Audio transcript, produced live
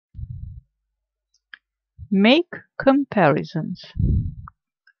Make comparisons.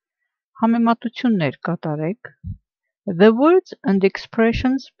 Համեմատություններ կատարեք. The words and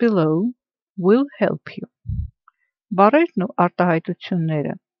expressions below will help you. Բառերն ու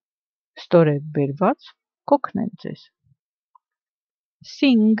արտահայտությունները ստորև բերված կօգնեն ձեզ.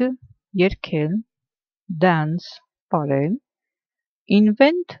 Sing, երգել, dance, պարել,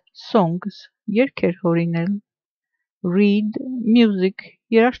 invent songs, երգեր հորինել, read music,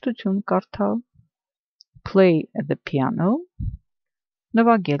 երաժշտություն կարդալ, play the piano,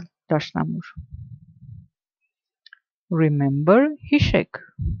 նվագել դաշնամուր. Remember,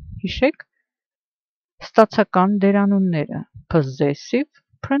 հիշեք ստացական դերանունները, possessive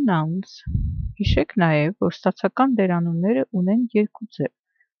pronouns. Հիշեք նաև, որ ստացական դերանունները ունեն երկու ձև,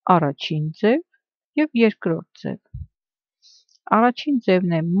 առաջին ձև և երկրորդ ձև. Առաջին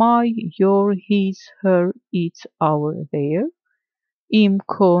ձևն է my, your, his, her, its, our, their. Իմ,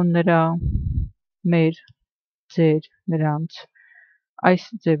 քո, նրա, մեր, ձեր, նրանց. Այս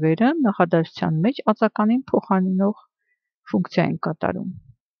ձևերը նախադասության մեջ ածականին փոխարինող ֆունկցիա են կատարում.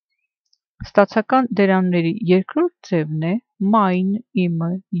 Ստացական դերանունների երկրորդ ձևն է mine, իմը,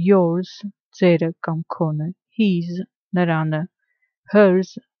 yours, ձերը կամ քոնը, his, նրանը,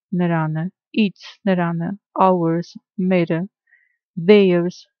 hers, նրանը, its, նրանը, ours, մերը,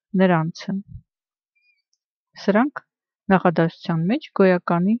 theirs, նրանցը. Սրանք նախադասության մեջ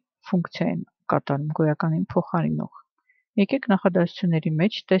գոյականի ֆունկցիա են կատարում, գոյականին փոխարինող. Եկեք նախադասությունների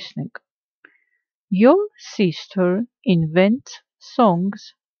մեջ տեսնենք. Your sister invents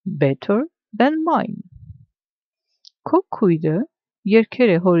songs better than mine. Քո քույրը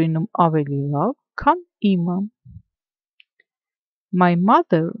երգեր է հորինում ավելի լավ, քան իմը. My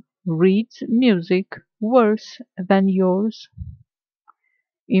mother reads music worse than yours.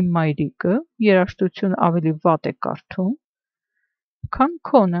 Իմ մայրիկը երաժշտություն ավելի վատ է կարդում, քան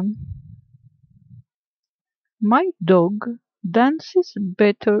քոնը. My dog dances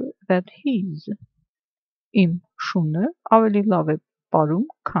better than his. Իմ շունը ավելի լավ է պարում,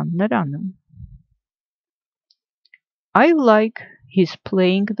 քան նրանը. I like his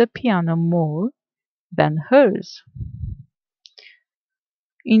playing the piano more than hers.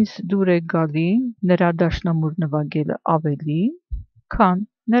 Ինձ դուր է գալի նրա դաշնամուր նվագելը ավելի, քան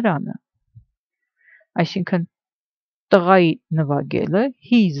նրանը. Այսինքն տղայի նվագելը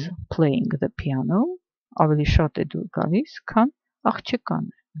his playing the piano ավելի շատ է դուր գալիս, քան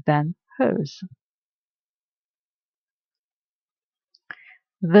աղջկանը than hers.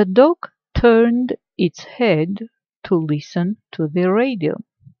 The dog turned its head to listen to the radio.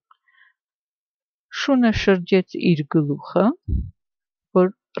 Շունը շրջեց իր գլուխը, որ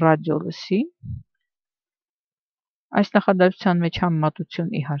ռադիո լսի. Այս նախադասության մեջ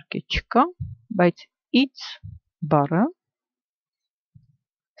համեմատություն իհարկե չկա, բայց its բառը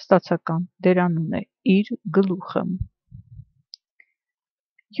ստացական դերանուն է իր գլուխը.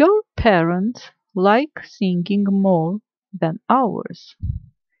 Your parents like singing more than ours.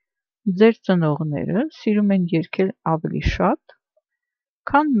 Ձեր ծնողները սիրում են երգել ավելի շատ,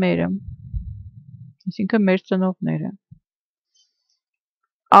 քան մերը. Այսինքն մեր ծնողները.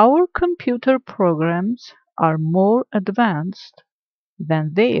 Our computer programs are more advanced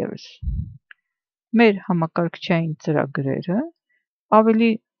than theirs. Մեր համակարգչային ծրագրերը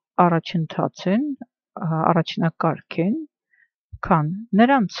ավելի առաջընթաց են, առաջնակարգ են, քան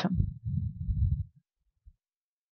նրանցը.